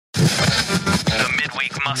The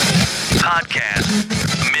Midweek Muscle Podcast.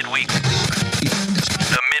 The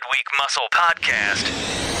Midweek Muscle Podcast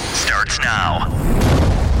starts now.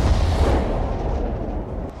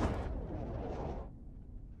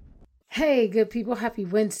 Hey, good people. Happy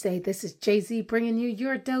Wednesday. This is Jay-Z bringing you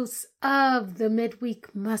your dose of the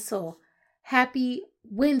Midweek Muscle. Happy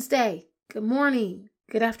Wednesday. Good morning,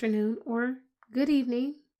 good afternoon, or good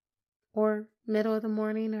evening, or middle of the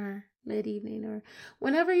morning, or mid-evening, or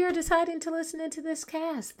whenever you're deciding to listen into this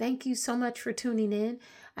cast. Thank you so much for tuning in.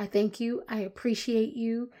 I thank you. I appreciate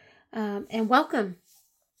you. And welcome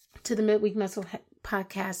to the Midweek Muscle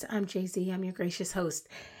Podcast. I'm Jay-Z. I'm your gracious host.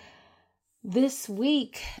 This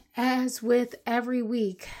week, as with every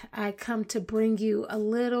week, I come to bring you a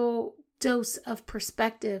little dose of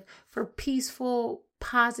perspective for peaceful,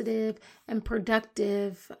 positive, and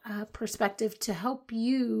productive perspective to help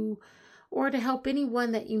you or to help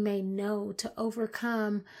anyone that you may know to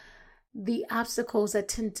overcome the obstacles that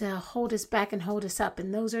tend to hold us back and hold us up.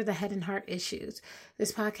 And those are the head and heart issues.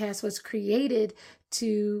 This podcast was created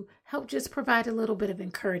to help just provide a little bit of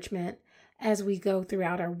encouragement as we go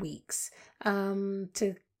throughout our weeks,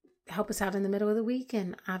 to help us out in the middle of the week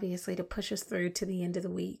and obviously to push us through to the end of the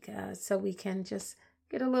week so we can just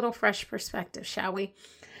get a little fresh perspective, shall we?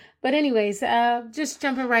 But anyways, just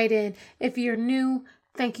jumping right in. If you're new,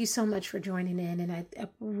 thank you so much for joining in, and I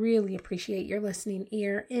really appreciate your listening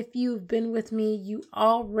ear. If you've been with me, you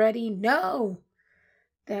already know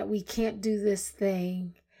that we can't do this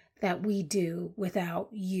thing that we do without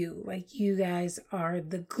you. Like, you guys are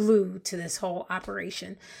the glue to this whole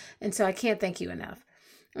operation. And so I can't thank you enough.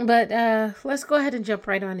 But let's go ahead and jump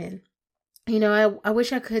right on in. You know, I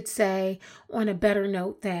wish I could say on a better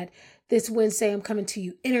note that this Wednesday I'm coming to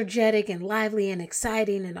you energetic and lively and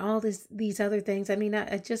exciting and all these other things. I mean,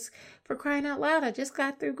 I just, for crying out loud, I just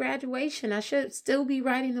got through graduation. I should still be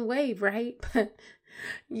riding the wave, right? But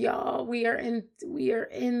y'all, we are in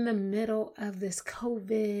the middle of this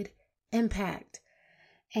COVID impact.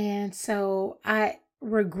 And so I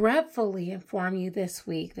regretfully inform you this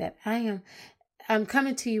week that I'm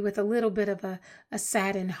coming to you with a little bit of a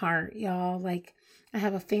saddened heart, y'all. Like, I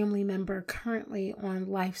have a family member currently on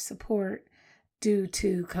life support due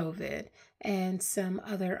to COVID and some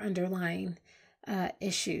other underlying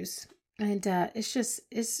issues. And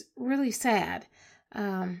it's really sad.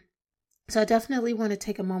 So I definitely want to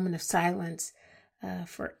take a moment of silence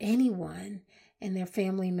for anyone and their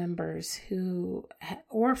family members who,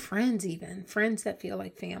 or friends even, friends that feel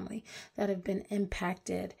like family, that have been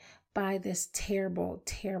impacted by this terrible,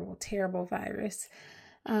 terrible, terrible virus.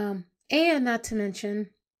 And not to mention,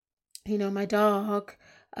 you know, my dog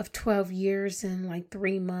of 12 years and like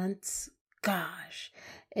 3 months, gosh,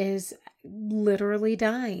 is literally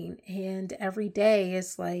dying. And every day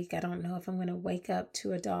is like, I don't know if I'm going to wake up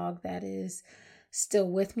to a dog that is still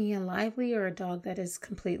with me and lively or a dog that is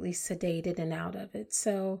completely sedated and out of it.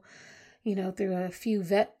 So, you know, through a few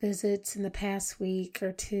vet visits in the past week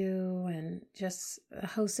or two and just a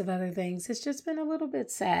host of other things, it's just been a little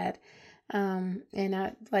bit sad. And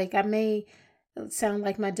I may sound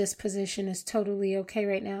like my disposition is totally okay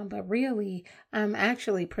right now, but really I'm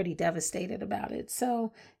actually pretty devastated about it.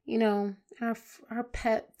 So, you know, our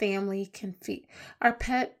pet family our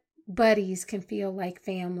pet buddies can feel like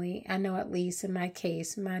family. I know, at least in my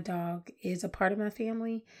case, my dog is a part of my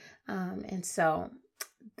family. And so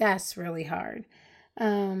that's really hard.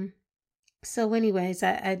 So anyways,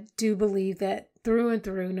 I do believe that through and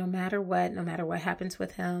through, no matter what happens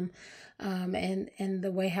with him, and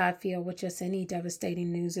the way how I feel with just any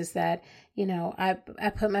devastating news is that, you know, I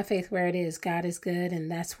put my faith where it is. God is good, and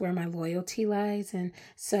that's where my loyalty lies. And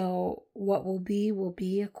so what will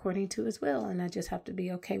be according to his will. And I just have to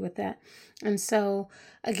be okay with that. And so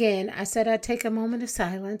again, I said I'd take a moment of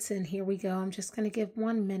silence, and here we go. I'm just going to give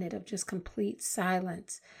 1 minute of just complete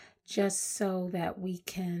silence, just so that we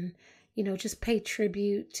can, you know, just pay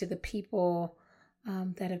tribute to the people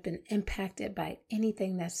that have been impacted by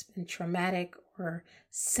anything that's been traumatic or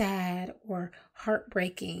sad or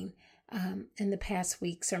heartbreaking in the past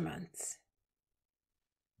weeks or months.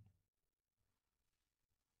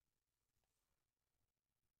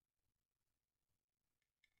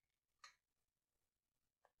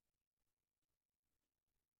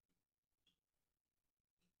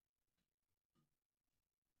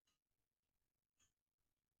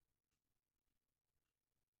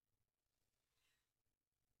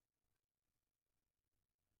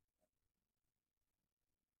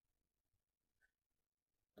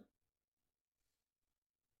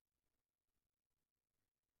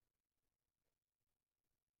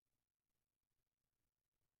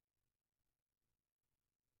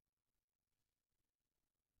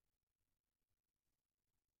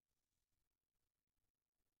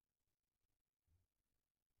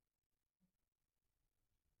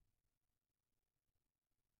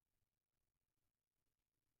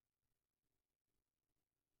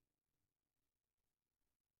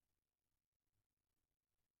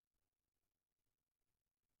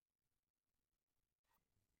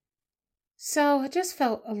 So I just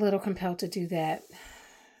felt a little compelled to do that.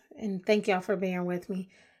 And thank y'all for bearing with me.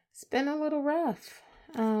 It's been a little rough.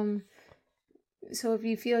 So if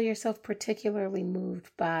you feel yourself particularly moved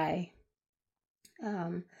by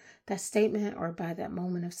that statement or by that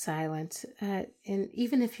moment of silence, and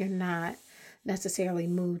even if you're not necessarily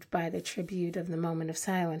moved by the tribute of the moment of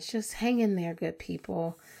silence, just hang in there, good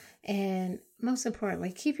people. And most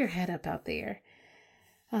importantly, keep your head up out there.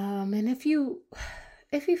 And if you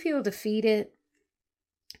feel defeated,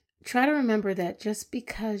 try to remember that just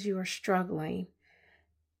because you are struggling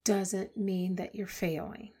doesn't mean that you're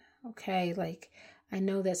failing. Okay? Like, I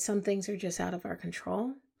know that some things are just out of our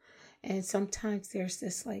control. And sometimes there's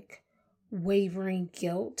this like wavering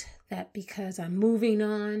guilt that because I'm moving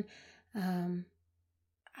on,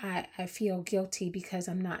 I feel guilty because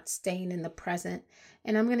I'm not staying in the present.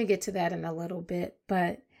 And I'm going to get to that in a little bit.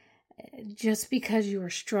 But just because you are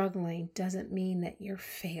struggling doesn't mean that you're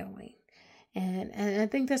failing. And I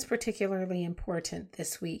think that's particularly important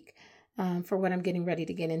this week for what I'm getting ready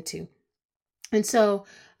to get into. And so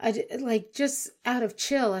just out of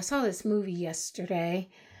chill, I saw this movie yesterday.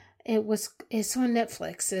 It's on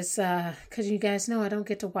Netflix. It's because you guys know I don't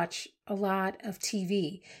get to watch a lot of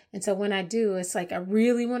TV. And so when I do, it's like I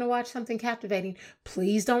really want to watch something captivating.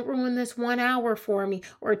 Please don't ruin this 1 hour for me,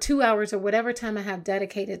 or 2 hours, or whatever time I have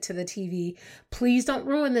dedicated to the TV. Please don't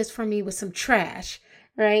ruin this for me with some trash,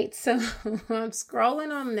 right? So I'm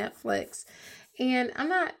scrolling on Netflix and I'm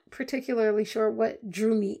not particularly sure what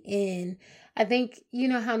drew me in. I think, you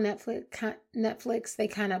know how Netflix, they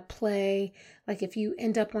kind of play, like if you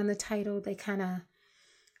end up on the title, they kind of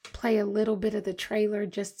play a little bit of the trailer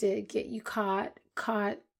just to get you caught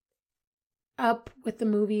up with the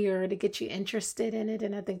movie or to get you interested in it.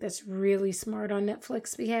 And I think that's really smart on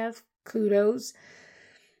Netflix's behalf. Kudos.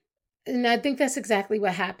 And I think that's exactly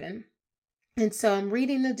what happened. And so I'm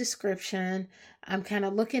reading the description. I'm kind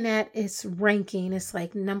of looking at its ranking. It's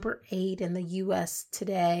like number 8 in the US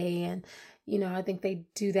today. And, you know, I think they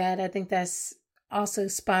do that. I think that's also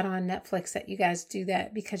spot on Netflix that you guys do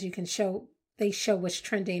that because you can they show what's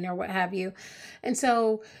trending or what have you. And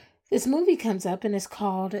so this movie comes up and it's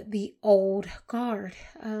called The Old Guard.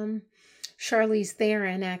 Charlize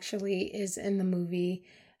Theron actually is in the movie.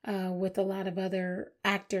 With a lot of other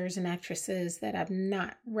actors and actresses that I've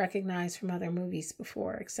not recognized from other movies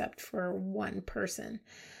before, except for one person.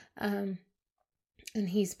 And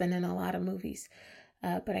he's been in a lot of movies,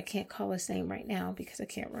 but I can't call his name right now because I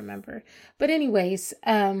can't remember. But anyways,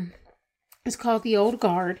 it's called The Old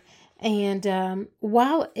Guard. And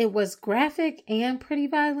while it was graphic and pretty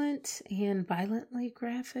violent, and violently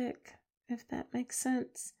graphic, if that makes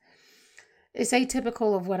sense, it's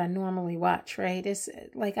atypical of what I normally watch, right? It's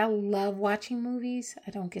like I love watching movies.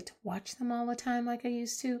 I don't get to watch them all the time like I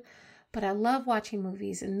used to, but I love watching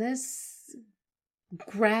movies. And this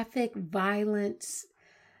graphic violence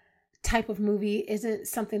type of movie isn't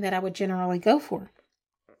something that I would generally go for.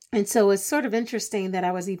 And so it's sort of interesting that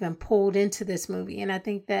I was even pulled into this movie. And I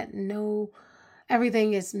think that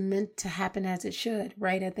everything is meant to happen as it should,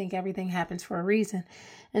 right? I think everything happens for a reason.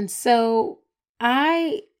 And so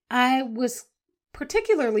I was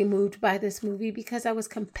particularly moved by this movie because I was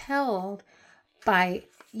compelled by,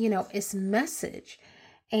 its message.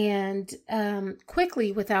 And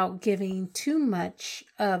quickly, without giving too much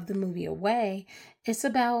of the movie away, it's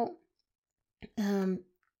about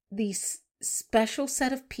these special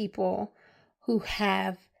set of people who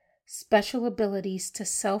have special abilities to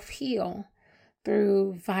self-heal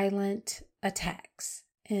through violent attacks.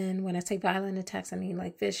 And when I say violent attacks, I mean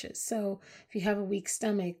like vicious. So if you have a weak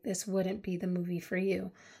stomach, this wouldn't be the movie for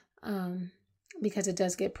you because it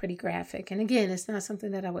does get pretty graphic. And again, it's not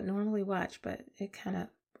something that I would normally watch, but it kind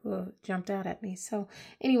of jumped out at me. So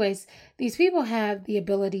anyways, these people have the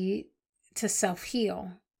ability to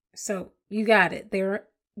self-heal. So you got it. They're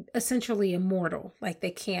essentially immortal, like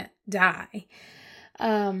they can't die.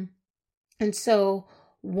 And so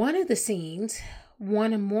one of the scenes,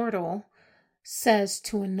 one immortal says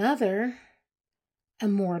to another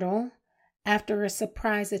immortal after a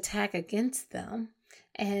surprise attack against them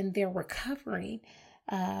and they're recovering,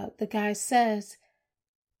 the guy says,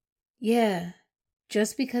 yeah,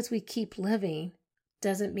 just because we keep living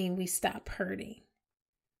doesn't mean we stop hurting.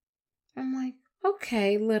 I'm like,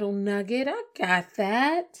 okay, little nugget, I got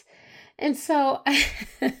that. And so,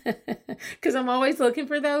 because I'm always looking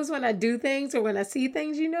for those when I do things or when I see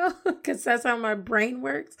things, because that's how my brain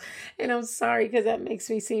works. And I'm sorry because that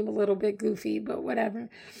makes me seem a little bit goofy, but whatever.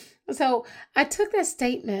 So I took that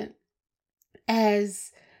statement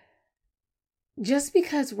as just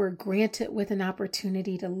because we're granted with an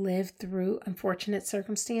opportunity to live through unfortunate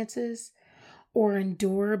circumstances, or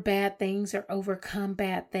endure bad things or overcome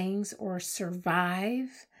bad things or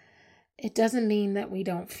survive, it doesn't mean that we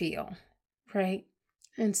don't feel, right?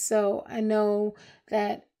 And so I know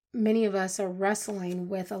that many of us are wrestling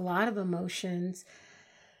with a lot of emotions,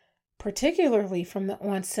 particularly from the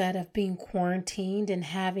onset of being quarantined and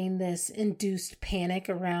having this induced panic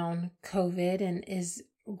around COVID and is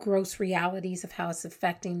gross realities of how it's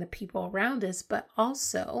affecting the people around us. But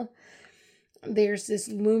also there's this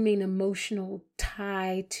looming emotional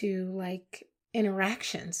tie to like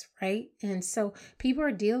interactions, right? And so people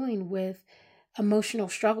are dealing with emotional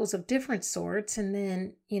struggles of different sorts. And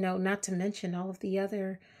then, not to mention all of the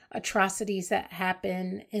other atrocities that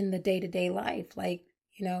happen in the day-to-day life, like,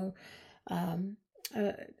 um,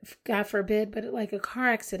 uh, God forbid, but like a car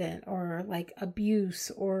accident or like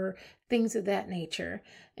abuse or things of that nature.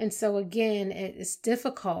 And so again, it's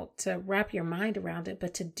difficult to wrap your mind around it,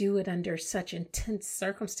 but to do it under such intense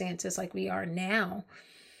circumstances like we are now,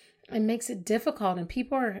 it makes it difficult, and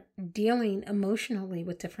people are dealing emotionally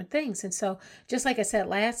with different things. And so just like I said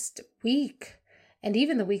last week, and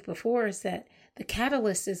even the week before, is that the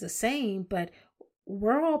catalyst is the same, but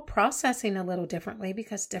we're all processing a little differently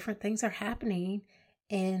because different things are happening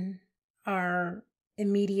in our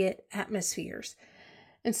immediate atmospheres.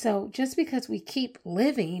 And so just because we keep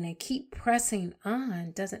living and keep pressing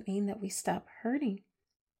on doesn't mean that we stop hurting.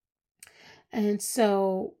 And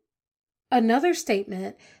so another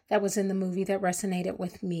statement that was in the movie that resonated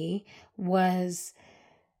with me was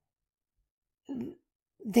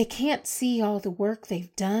they can't see all the work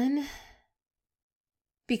they've done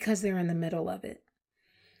because they're in the middle of it.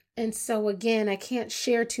 And so again, I can't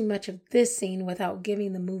share too much of this scene without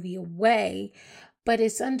giving the movie away, but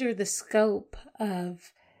it's under the scope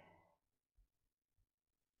of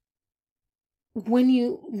when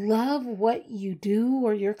you love what you do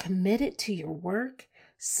or you're committed to your work,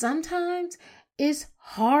 sometimes it's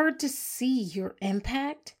hard to see your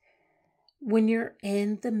impact when you're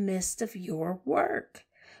in the midst of your work.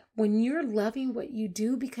 When you're loving what you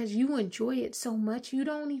do because you enjoy it so much, you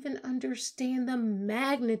don't even understand the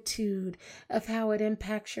magnitude of how it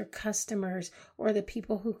impacts your customers or the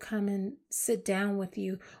people who come and sit down with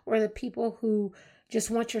you or the people who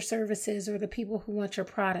just want your services or the people who want your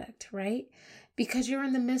product, right? Because you're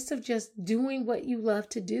in the midst of just doing what you love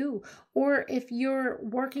to do. Or if you're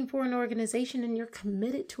working for an organization and you're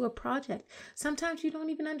committed to a project, sometimes you don't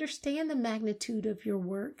even understand the magnitude of your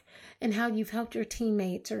work and how you've helped your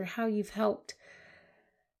teammates or how you've helped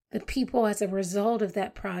the people as a result of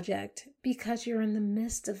that project, because you're in the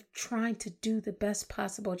midst of trying to do the best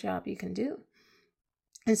possible job you can do.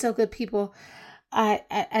 And so, good people,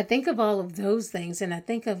 I think of all of those things, and I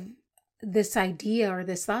think of this idea or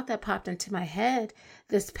this thought that popped into my head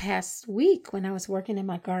this past week when I was working in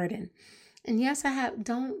my garden. And yes,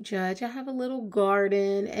 don't judge. I have a little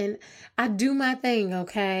garden and I do my thing,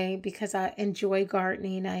 okay? Because I enjoy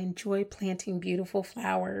gardening. I enjoy planting beautiful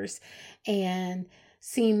flowers and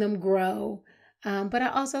seeing them grow. But I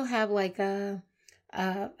also have like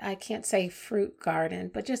I can't say fruit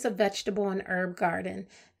garden, but just a vegetable and herb garden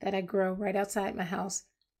that I grow right outside my house.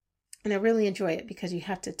 And I really enjoy it because you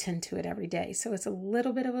have to tend to it every day. So it's a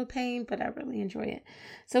little bit of a pain, but I really enjoy it.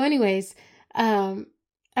 So anyways, I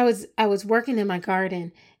was working in my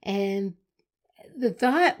garden and the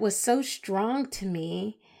thought was so strong to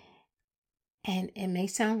me, and it may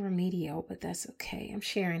sound remedial, but that's okay. I'm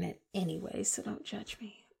sharing it anyway, so don't judge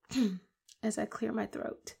me as I clear my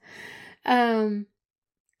throat.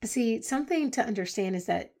 See, something to understand is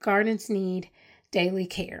that gardens need daily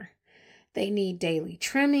care. They need daily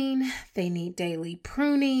trimming. They need daily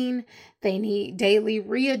pruning. They need daily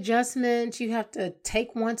readjustment. You have to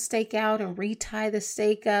take one stake out and retie the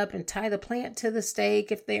stake up and tie the plant to the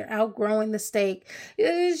stake if they're outgrowing the stake.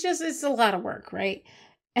 It's a lot of work, right?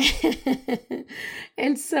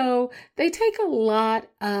 And so they take a lot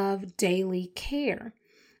of daily care.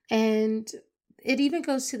 And it even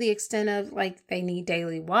goes to the extent of like they need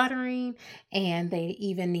daily watering and they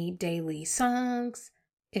even need daily songs.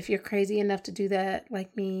 If you're crazy enough to do that,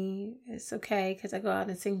 like me, it's okay because I go out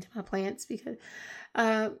and sing to my plants. Because,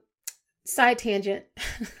 side tangent,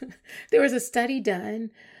 there was a study done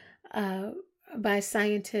by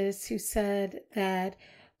scientists who said that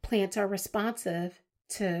plants are responsive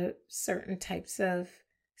to certain types of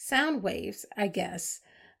sound waves, I guess.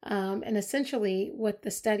 And essentially what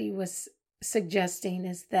the study was suggesting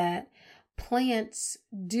is that plants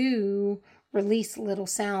do release little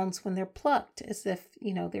sounds when they're plucked as if,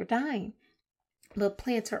 they're dying. But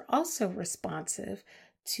plants are also responsive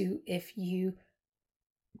to if you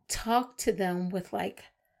talk to them with like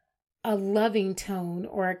a loving tone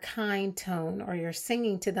or a kind tone, or you're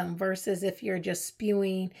singing to them, versus if you're just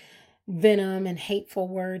spewing venom and hateful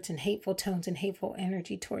words and hateful tones and hateful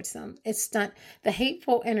energy towards them. The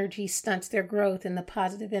hateful energy stunts their growth, and the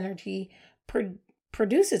positive energy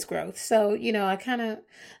produces growth. So,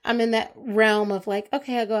 I'm in that realm of like,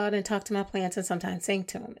 okay, I go out and talk to my plants and sometimes sing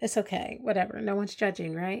to them. It's okay, whatever. No one's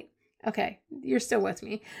judging, right? Okay, you're still with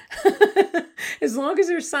me. As long as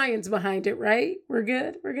there's science behind it, right? We're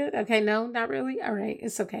good. Okay, no, not really. All right,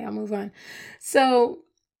 it's okay. I'll move on. So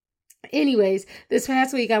anyways, this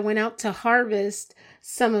past week I went out to harvest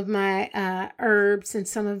some of my herbs and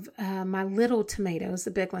some of my little tomatoes.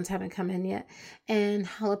 The big ones haven't come in yet, and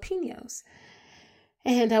jalapenos.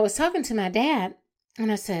 And I was talking to my dad,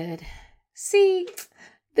 and I said, see,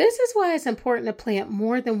 this is why it's important to plant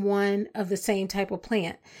more than one of the same type of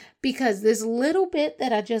plant, because this little bit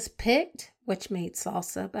that I just picked, which made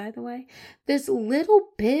salsa, by the way, this little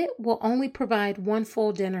bit will only provide one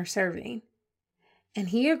full dinner serving. And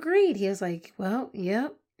he agreed. He was like, well,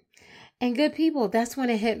 yep. And good people, that's when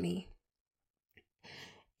it hit me.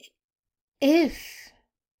 If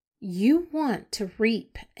you want to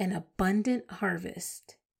reap an abundant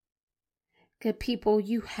harvest, good people,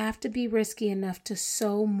 you have to be risky enough to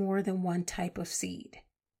sow more than one type of seed.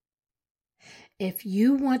 If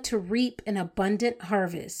you want to reap an abundant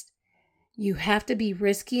harvest, you have to be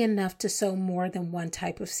risky enough to sow more than one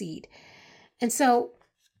type of seed. And so,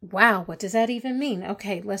 wow, what does that even mean?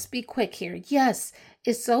 Okay, let's be quick here. Yes,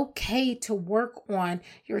 it's okay to work on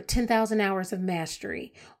your 10,000 hours of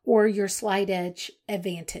mastery or your slight edge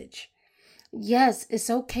advantage. Yes, it's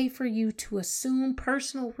okay for you to assume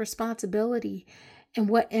personal responsibility in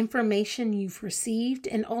what information you've received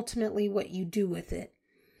and ultimately what you do with it.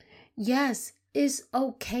 Yes, it's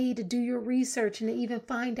okay to do your research and to even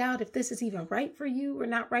find out if this is even right for you or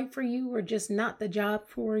not right for you, or just not the job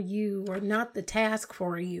for you or not the task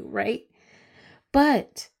for you, right?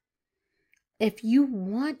 But if you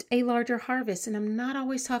want a larger harvest, and I'm not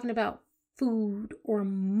always talking about food or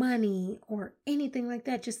money or anything like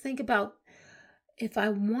that, just think about, if I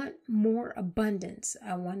want more abundance,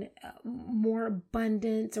 I want more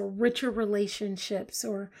abundance or richer relationships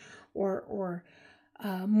or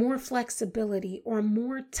more flexibility or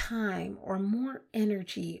more time or more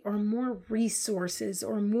energy or more resources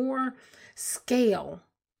or more scale.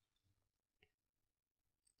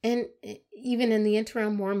 And even in the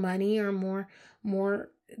interim, more money or more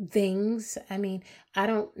things. I mean, I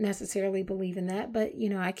don't necessarily believe in that, but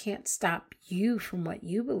I can't stop you from what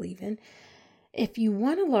you believe in. If you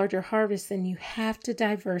want a larger harvest, then you have to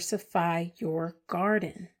diversify your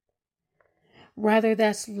garden. Rather,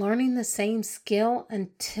 that's learning the same skill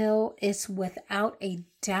until it's without a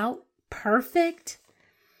doubt perfect.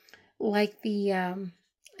 Like an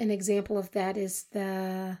example of that is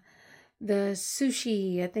the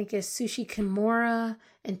sushi. I think it's Sushi Kimura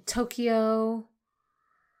in Tokyo,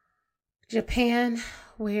 Japan,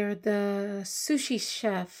 where the sushi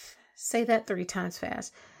chef, say that 3 times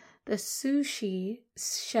fast, the sushi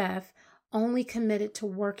chef only committed to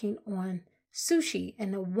working on sushi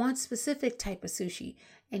and the one specific type of sushi.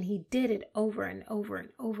 And he did it over and over and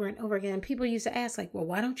over and over again. And people used to ask, like, well,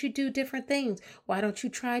 why don't you do different things? Why don't you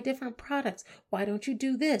try different products? Why don't you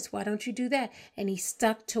do this? Why don't you do that? And he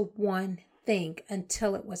stuck to one thing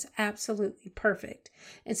until it was absolutely perfect.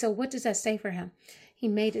 And so what does that say for him? He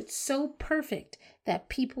made it so perfect that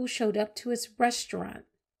people showed up to his restaurant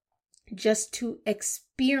just to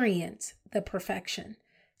experience the perfection.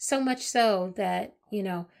 So much so that,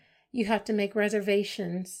 you have to make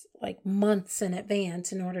reservations like months in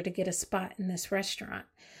advance in order to get a spot in this restaurant.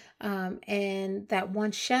 And that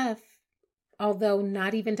one chef, although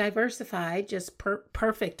not even diversified, just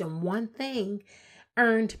perfect in one thing,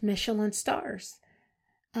 earned Michelin stars.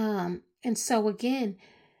 And so again,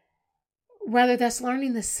 whether that's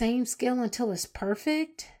learning the same skill until it's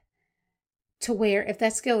perfect, to where if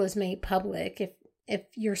that skill is made public, if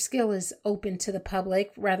your skill is open to the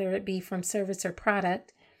public, whether it be from service or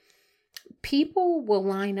product, people will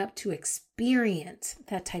line up to experience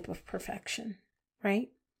that type of perfection, right?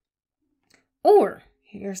 Or,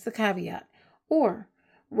 here's the caveat, or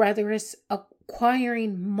rather it's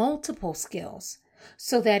acquiring multiple skills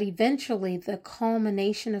so that eventually the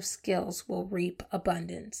culmination of skills will reap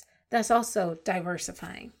abundance. That's also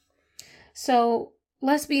diversifying. So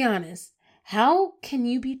let's be honest. How can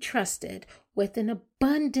you be trusted with an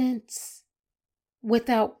abundance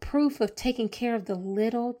without proof of taking care of the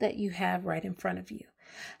little that you have right in front of you?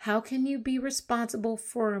 How can you be responsible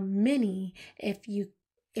for many if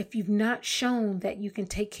you've not shown that you can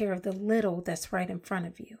take care of the little that's right in front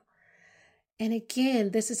of you? And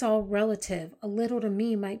again, this is all relative. A little to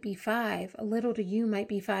me might be 5, a little to you might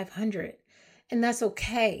be 500. And that's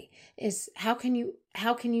okay. Is how can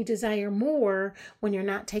you desire more when you're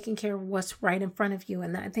not taking care of what's right in front of you?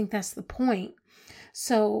 And I think that's the point.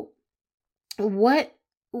 So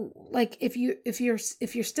if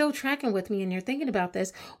you're still tracking with me and you're thinking about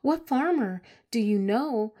this, what farmer do you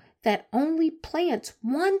know that only plants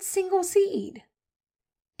one single seed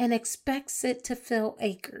and expects it to fill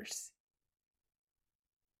acres?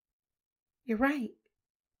 You're right.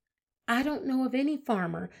 I don't know of any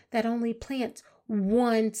farmer that only plants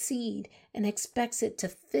one seed and expects it to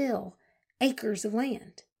fill acres of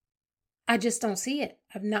land. I just don't see it.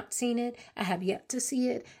 I've not seen it. I have yet to see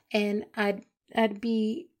it. And I'd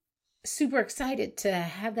be super excited to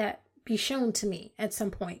have that be shown to me at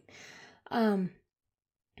some point.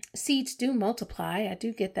 Seeds do multiply. I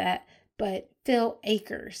do get that. But fill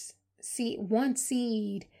acres. See, one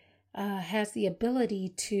seed has the ability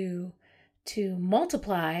to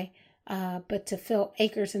multiply, but to fill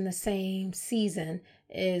acres in the same season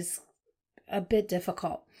is a bit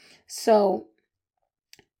difficult. So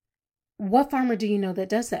what farmer do you know that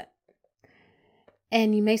does that?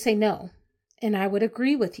 And you may say no, and I would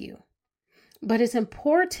agree with you. But it's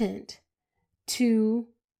important to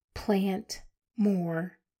plant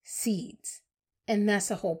more seeds. And that's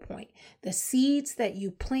the whole point. The seeds that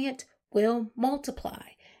you plant will multiply.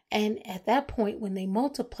 And at that point, when they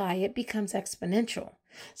multiply, it becomes exponential.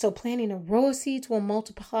 So planting a row of seeds will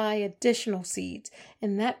multiply additional seeds,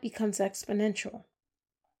 and that becomes exponential.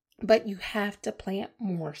 But you have to plant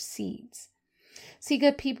more seeds. See,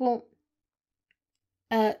 good people,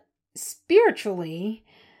 spiritually,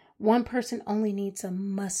 one person only needs a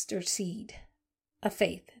mustard seed of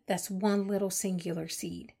faith. That's one little singular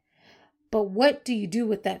seed. But what do you do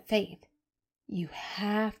with that faith? You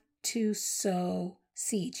have to sow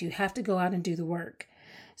seeds. You have to go out and do the work.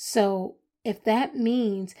 So if that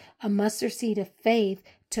means a mustard seed of faith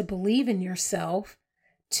to believe in yourself,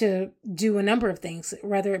 to do a number of things,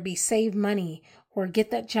 whether it be save money or get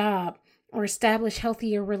that job or establish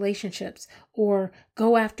healthier relationships or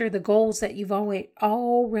go after the goals that you've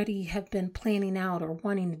already have been planning out or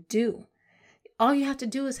wanting to do. All you have to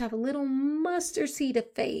do is have a little mustard seed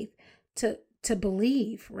of faith to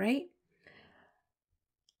believe, right?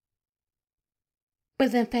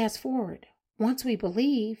 But then fast forward, once we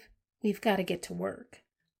believe, we've got to get to work.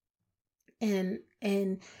 And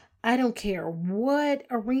I don't care what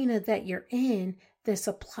arena that you're in, this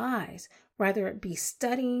applies, whether it be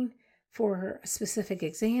studying for a specific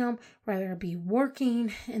exam, whether it be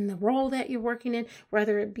working in the role that you're working in,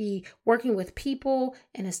 whether it be working with people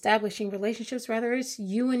and establishing relationships, whether it's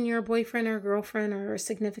you and your boyfriend or girlfriend or a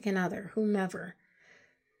significant other, whomever.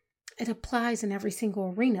 It applies in every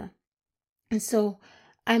single arena. And so,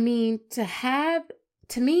 I mean, to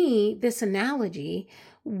me, this analogy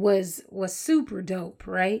was super dope,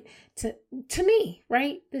 right? To me,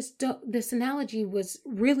 right? This analogy was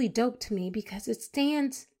really dope to me because it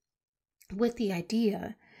stands with the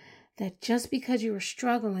idea that just because you are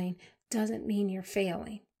struggling doesn't mean you're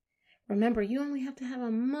failing. Remember, you only have to have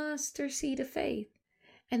a mustard seed of faith,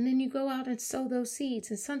 and then you go out and sow those seeds.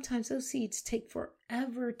 And sometimes those seeds take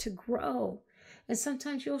forever to grow. And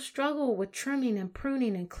sometimes you'll struggle with trimming and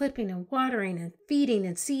pruning and clipping and watering and feeding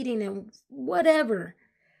and seeding and whatever.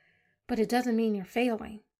 But it doesn't mean you're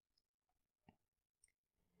failing.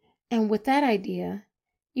 And with that idea,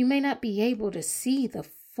 you may not be able to see the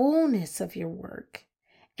fullness of your work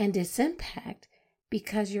and its impact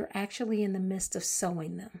because you're actually in the midst of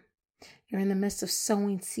sowing them. You're in the midst of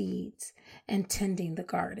sowing seeds and tending the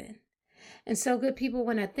garden. And so, good people,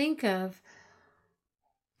 when I think of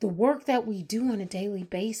the work that we do on a daily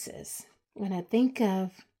basis, when I think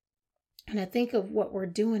of what we're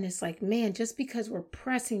doing, it's like, man, just because we're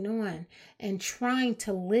pressing on and trying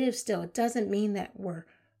to live still, it doesn't mean that we're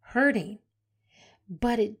hurting.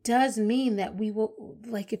 But it does mean that we will,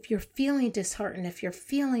 like, if you're feeling disheartened, if you're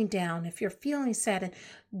feeling down, if you're feeling saddened,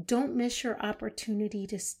 don't miss your opportunity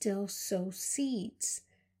to still sow seeds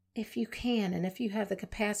if you can and if you have the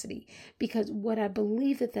capacity. Because what I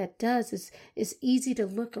believe that does is easy to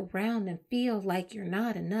look around and feel like you're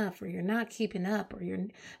not enough, or you're not keeping up, or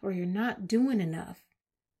you're not doing enough.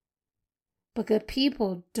 But good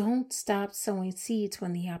people, don't stop sowing seeds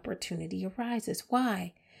when the opportunity arises.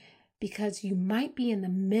 Why? Because you might be in the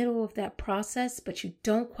middle of that process, but you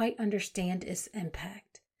don't quite understand its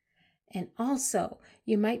impact. And also,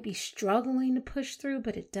 you might be struggling to push through,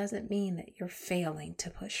 but it doesn't mean that you're failing to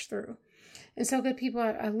push through. And so, good people,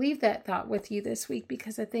 I leave that thought with you this week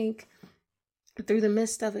because I think through the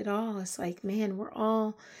midst of it all, it's like, man, we're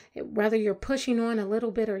all, whether you're pushing on a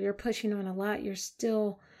little bit or you're pushing on a lot, you're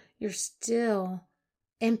still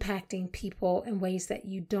impacting people in ways that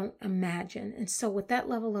you don't imagine. And so with that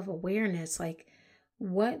level of awareness, like,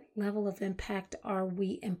 what level of impact are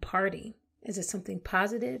we imparting? Is it something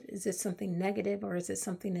positive? Is it something negative? Or is it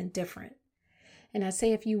something indifferent? And I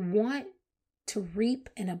say, if you want to reap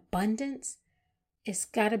in abundance, it's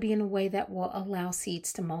got to be in a way that will allow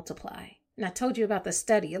seeds to multiply. And I told you about the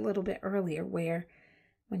study a little bit earlier, where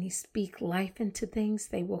when you speak life into things,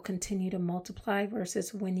 they will continue to multiply,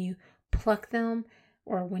 versus when you pluck them,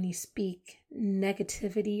 or when you speak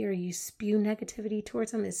negativity or you spew negativity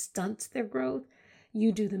towards them, it stunts their growth.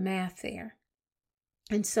 You do the math there.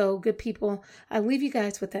 And so, good people, I leave you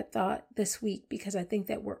guys with that thought this week, because I think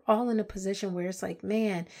that we're all in a position where it's like,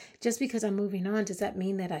 man, just because I'm moving on, does that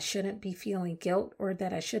mean that I shouldn't be feeling guilt, or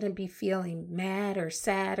that I shouldn't be feeling mad or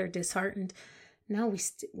sad or disheartened? No,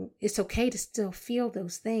 it's okay to still feel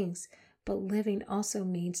those things, but living also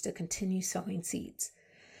means to continue sowing seeds.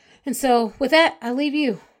 And so with that, I leave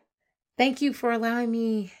you. Thank you for allowing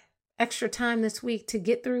me extra time this week to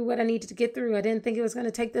get through what I needed to get through. I didn't think it was going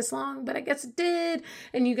to take this long, but I guess it did.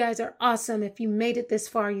 And you guys are awesome. If you made it this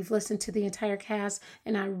far, you've listened to the entire cast,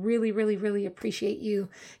 and I really, really, really appreciate you.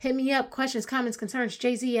 Hit me up, questions, comments, concerns,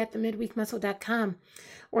 jz@themidweekmuscle.com.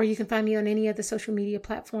 Or you can find me on any of the social media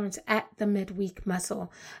platforms at The Midweek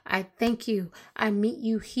Muscle. I thank you. I meet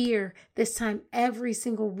you here this time every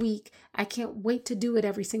single week. I can't wait to do it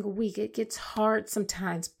every single week. It gets hard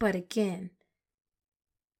sometimes, but again,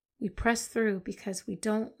 we press through because we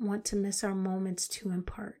don't want to miss our moments to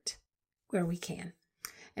impart where we can.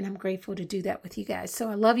 And I'm grateful to do that with you guys. So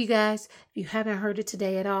I love you guys. If you haven't heard it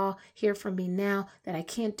today at all, hear from me now that I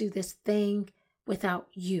can't do this thing without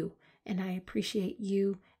you. And I appreciate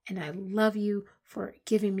you, and I love you for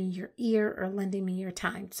giving me your ear or lending me your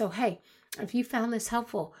time. So, hey, if you found this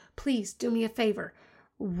helpful, please do me a favor.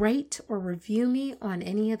 Rate or review me on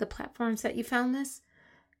any of the platforms that you found this,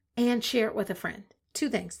 and share it with a friend. 2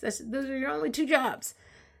 things. Those are your only 2 jobs.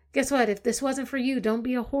 Guess what? If this wasn't for you, don't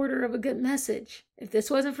be a hoarder of a good message. If this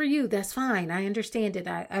wasn't for you, that's fine. I understand it.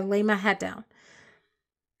 I lay my hat down.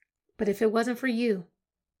 But if it wasn't for you,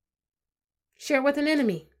 share it with an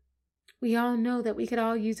enemy. We all know that we could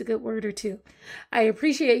all use a good word or 2. I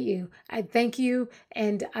appreciate you. I thank you.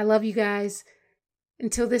 And I love you guys.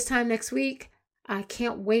 Until this time next week, I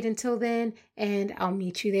can't wait until then. And I'll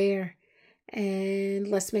meet you there. And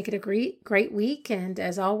let's make it a great week. And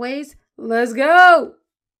as always, let's go.